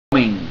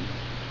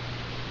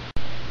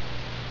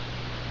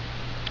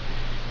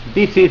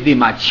This is the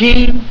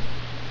machine,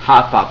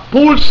 have a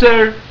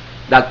pulser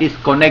that is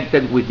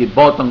connected with the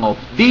button of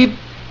the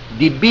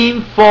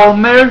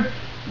beamformer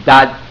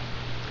that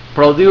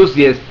produce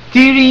the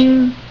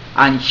steering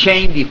and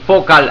change the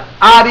focal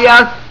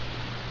areas,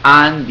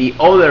 and the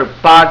other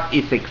part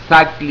is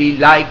exactly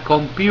like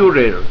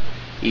computer.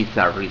 It's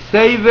a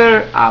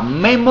receiver, a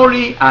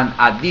memory, and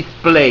a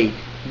display.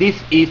 This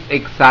is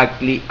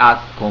exactly as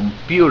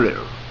computer.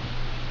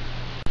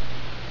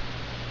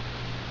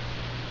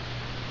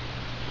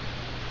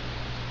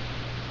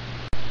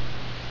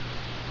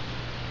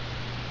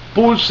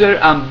 Pulser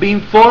and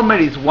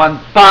beamformer is one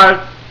part,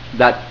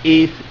 that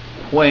is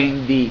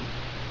when the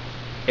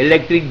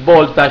electric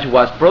voltage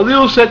was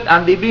produced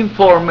and the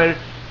beamformer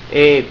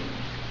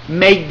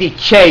make the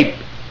shape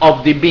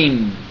of the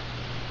beam.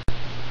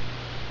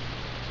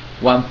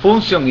 One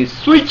function is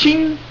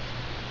switching,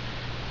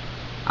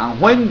 and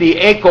when the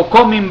echo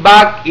coming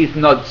back is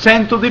not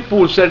sent to the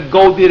pulser,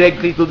 go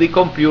directly to the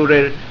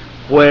computer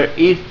where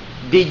it's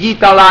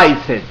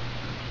digitalized.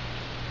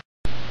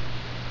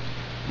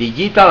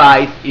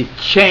 Digitalize is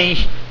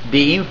change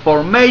the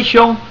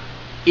information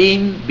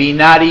in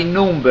binary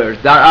numbers.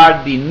 There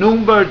are the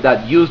numbers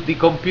that use the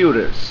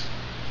computers,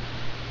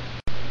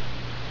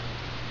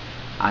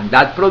 and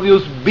that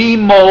produce B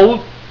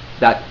mode,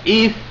 that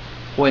is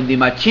when the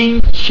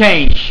machine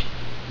change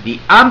the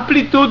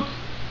amplitude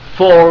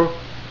for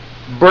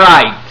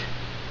bright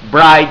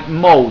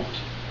mode.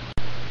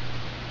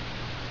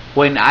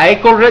 When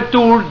echo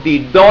return, the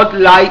dot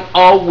light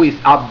up with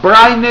a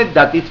brightness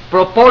that is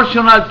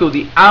proportional to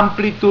the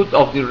amplitude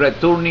of the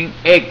returning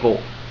echo.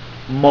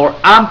 More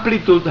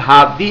amplitude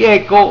have the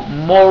echo,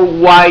 more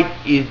white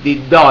is the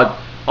dot.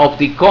 Of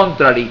the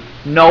contrary,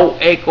 no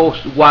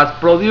echoes was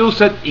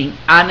produced in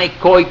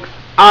anechoic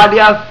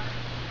areas.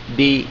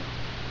 The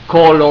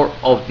color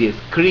of the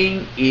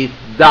screen is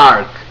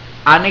dark.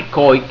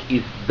 Anechoic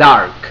is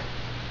dark.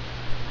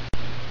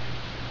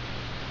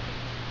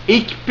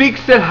 Each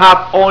pixel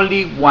have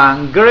only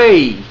one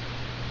gray,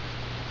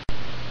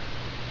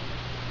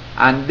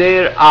 and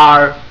there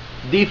are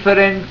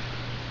different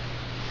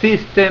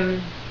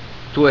systems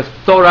to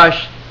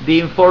storage the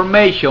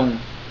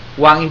information.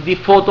 One is the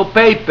photo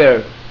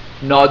paper,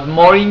 not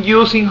more in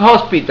use in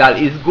hospital,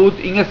 is good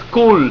in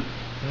school.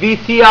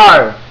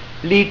 VCR,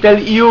 little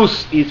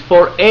use, is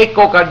for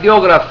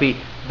echocardiography,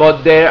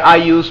 but there I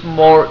use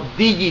more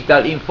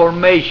digital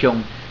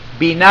information.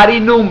 Binary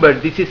number,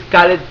 this is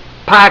called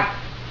PAC.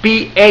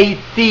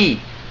 PAC.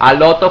 A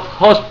lot of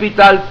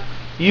hospitals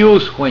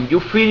use. When you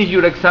finish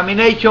your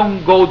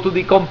examination, go to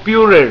the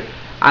computer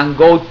and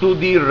go to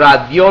the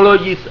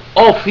radiologist's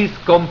office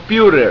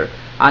computer,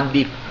 and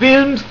the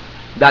films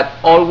that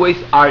always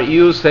are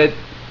used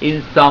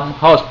in some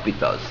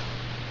hospitals.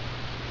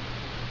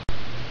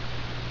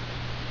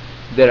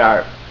 There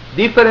are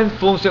different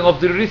functions of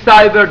the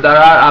receiver. There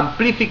are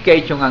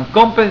amplification and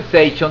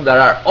compensation. There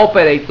are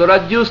operator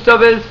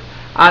adjustables,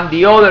 and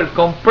the other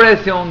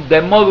compression,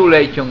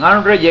 demodulation,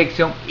 and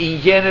rejection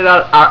in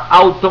general are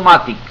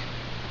automatic.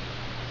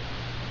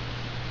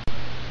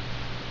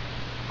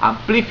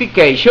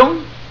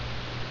 Amplification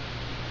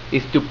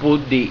is to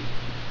put the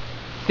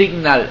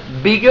signal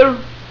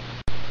bigger.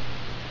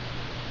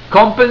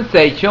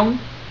 Compensation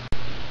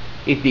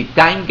is the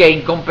time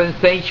gain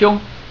compensation,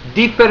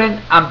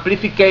 different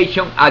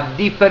amplification at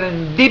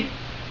different depth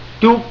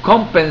to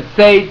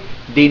compensate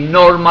the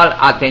normal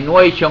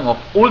attenuation of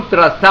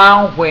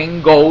ultrasound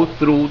when go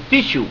through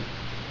tissue.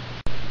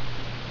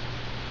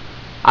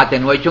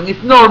 Attenuation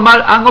is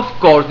normal, and of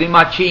course the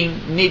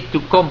machine needs to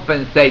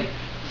compensate.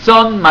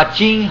 Some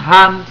machine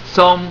have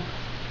some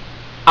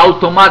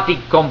automatic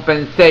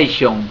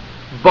compensation,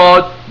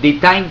 but the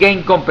time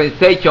gain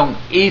compensation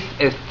is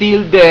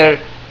still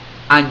there,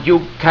 and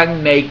you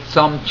can make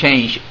some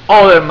change.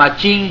 Other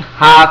machines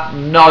have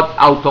not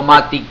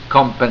automatic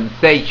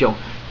compensation.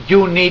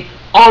 You need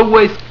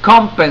always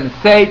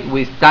compensate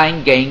with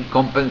time gain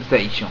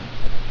compensation.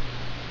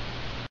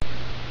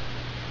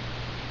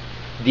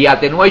 The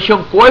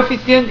attenuation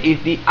coefficient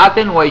is the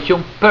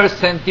attenuation per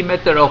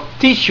centimeter of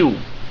tissue.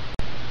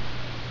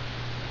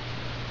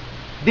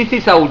 This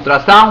is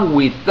ultrasound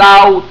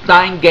without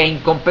time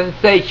gain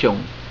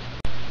compensation.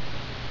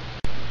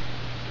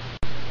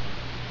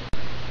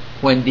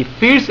 When the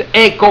first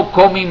echo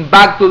coming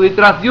back to the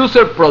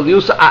transducer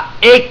produce an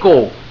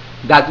echo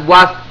that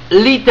was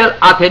little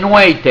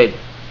attenuated,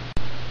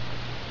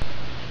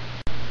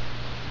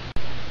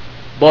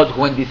 but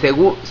when the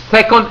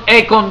second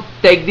echo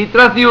take the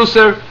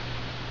transducer,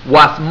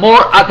 was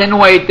more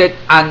attenuated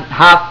and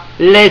have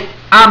less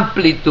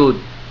amplitude.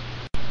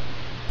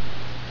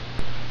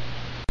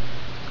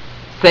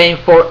 Same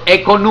for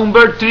echo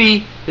number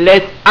 3,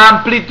 less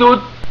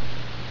amplitude,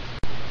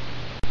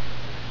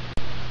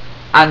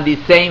 and the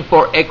same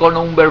for echo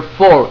number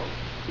 4.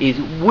 Is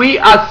we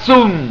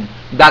assume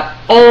that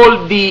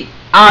all the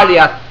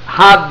areas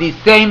have the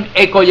same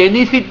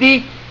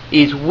echogenicity,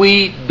 is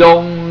we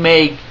don't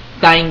make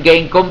time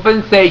gain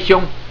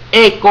compensation.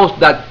 Echoes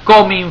that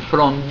coming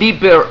from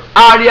deeper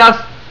areas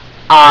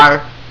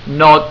are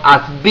not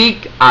as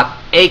big as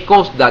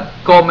echoes that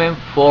come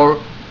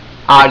for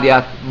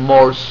areas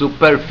more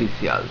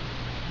superficial.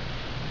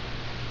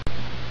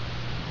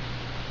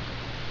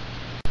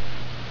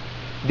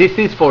 This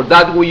is for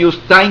that we use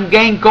time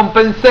gain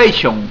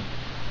compensation.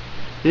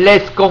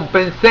 Less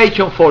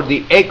compensation for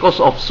the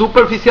echoes of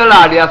superficial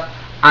areas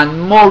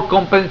and more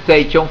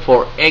compensation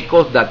for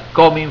echoes that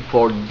come in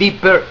for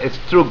deeper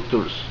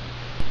structures.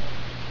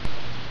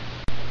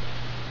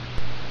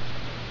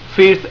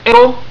 First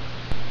echo,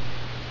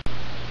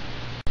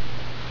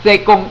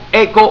 second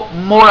echo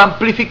more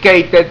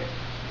amplified,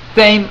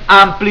 same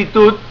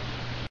amplitude,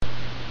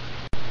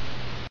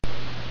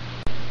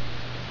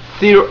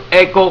 third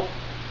echo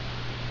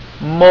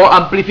more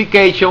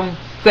amplification,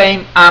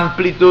 same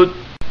amplitude,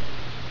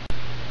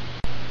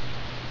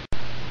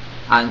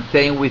 and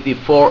same with the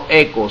four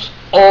echoes.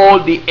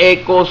 All the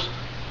echoes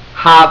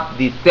have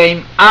the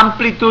same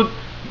amplitude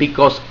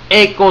because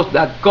echoes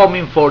that come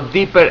in for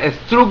deeper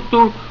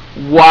structure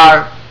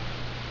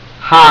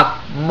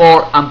have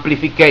more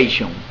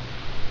amplification.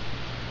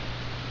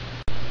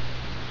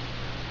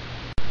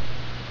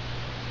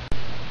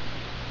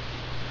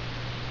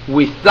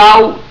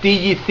 Without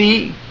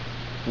TGC,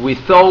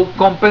 without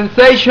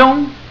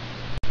compensation,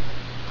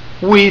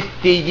 with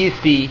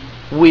TGC,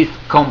 with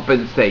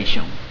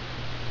compensation.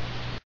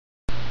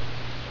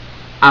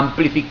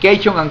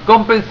 Amplification and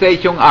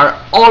compensation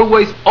are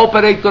always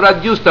operator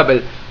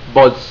adjustable,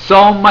 but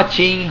some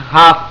machines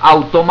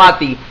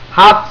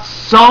have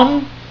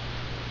some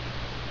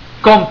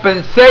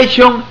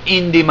compensation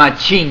in the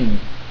machine.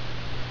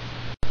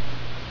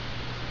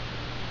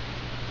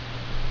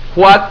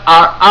 What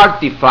are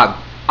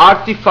artifacts?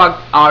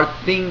 Artifacts are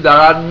things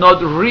that are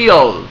not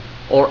real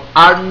or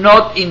are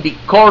not in the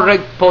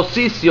correct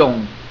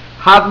position,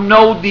 have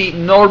not the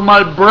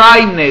normal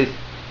brightness,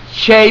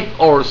 shape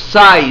or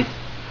size,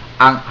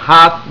 and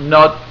have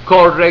not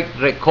correct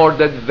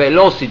recorded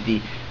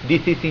velocity.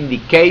 This is in the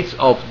case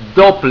of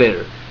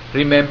Doppler.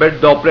 Remember,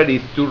 Doppler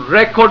is to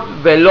record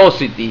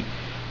velocity.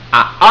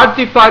 An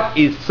artifact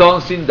is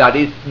something that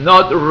is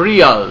not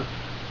real,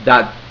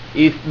 that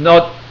is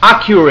not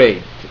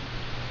accurate.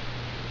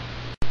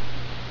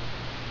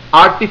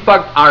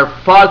 Artifacts are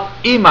false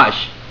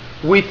images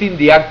within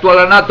the actual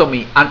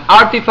anatomy. An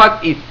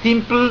artifact is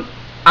simply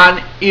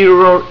an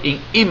error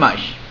in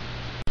image.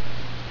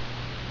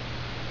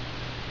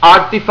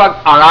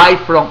 Artifacts arise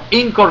from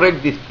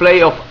incorrect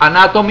display of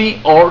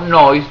anatomy or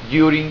noise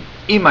during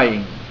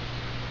imaging.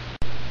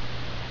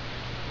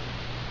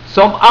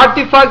 Some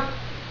artifacts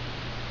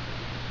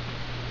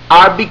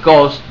are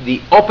because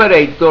the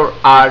operator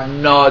are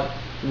not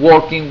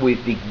working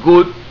with the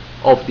good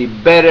of the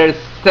better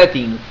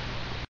settings.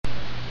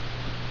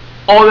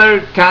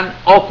 Others can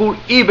occur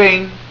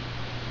even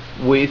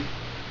with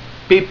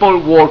people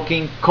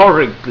working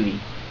correctly.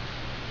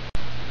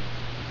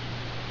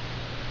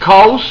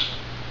 Cause: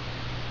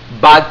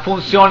 bad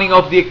functioning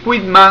of the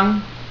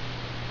equipment,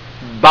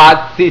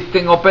 bad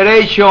system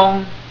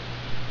operation,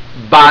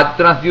 bad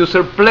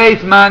transducer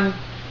placement,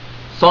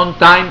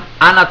 sometimes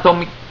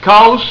anatomic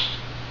cause,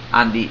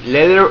 and the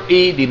letter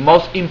E, the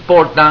most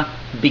important,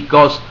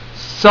 because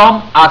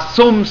some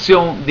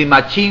assumptions the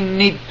machine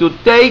needs to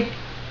take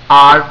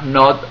are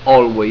not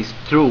always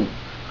true.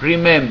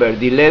 Remember,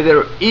 the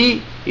letter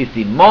E is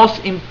the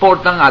most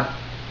important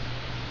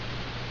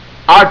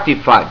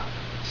artifact.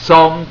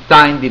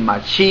 Sometimes the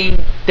machine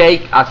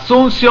take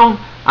assumptions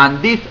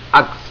and these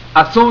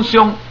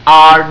assumptions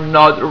are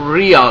not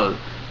real.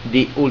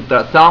 The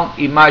ultrasound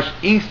image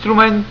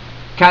instrument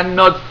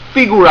cannot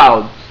figure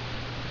out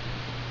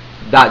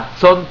that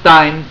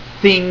sometimes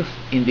things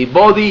in the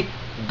body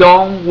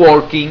don't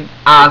working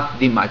as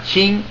the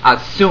machine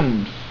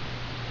assumes.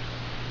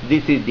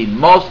 This is the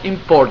most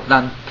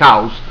important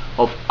cause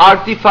of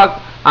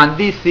artifact, and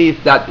this is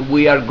that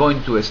we are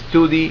going to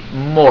study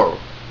more.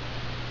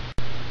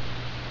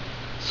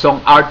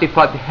 Some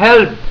artifacts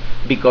help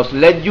because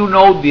let you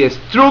know the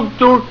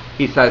structure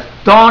is a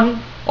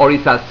stone or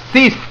is a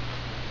cyst.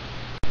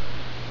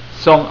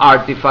 Some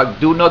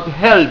artifacts do not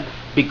help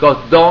because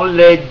don't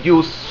let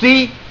you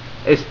see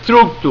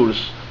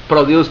structures,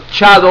 produce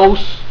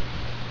shadows,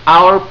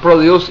 or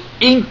produce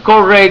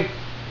incorrect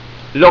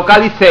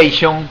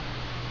localization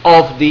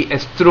of the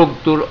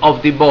structure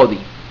of the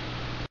body.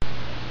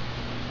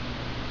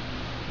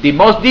 The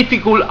most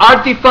difficult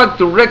artifact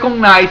to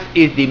recognize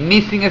is the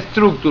missing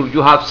structure.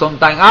 You have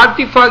sometimes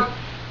artifacts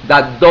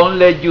that don't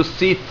let you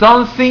see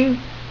something,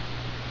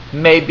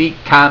 maybe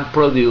can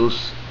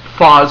produce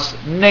false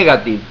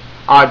negative,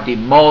 are the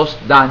most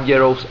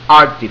dangerous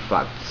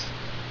artifacts.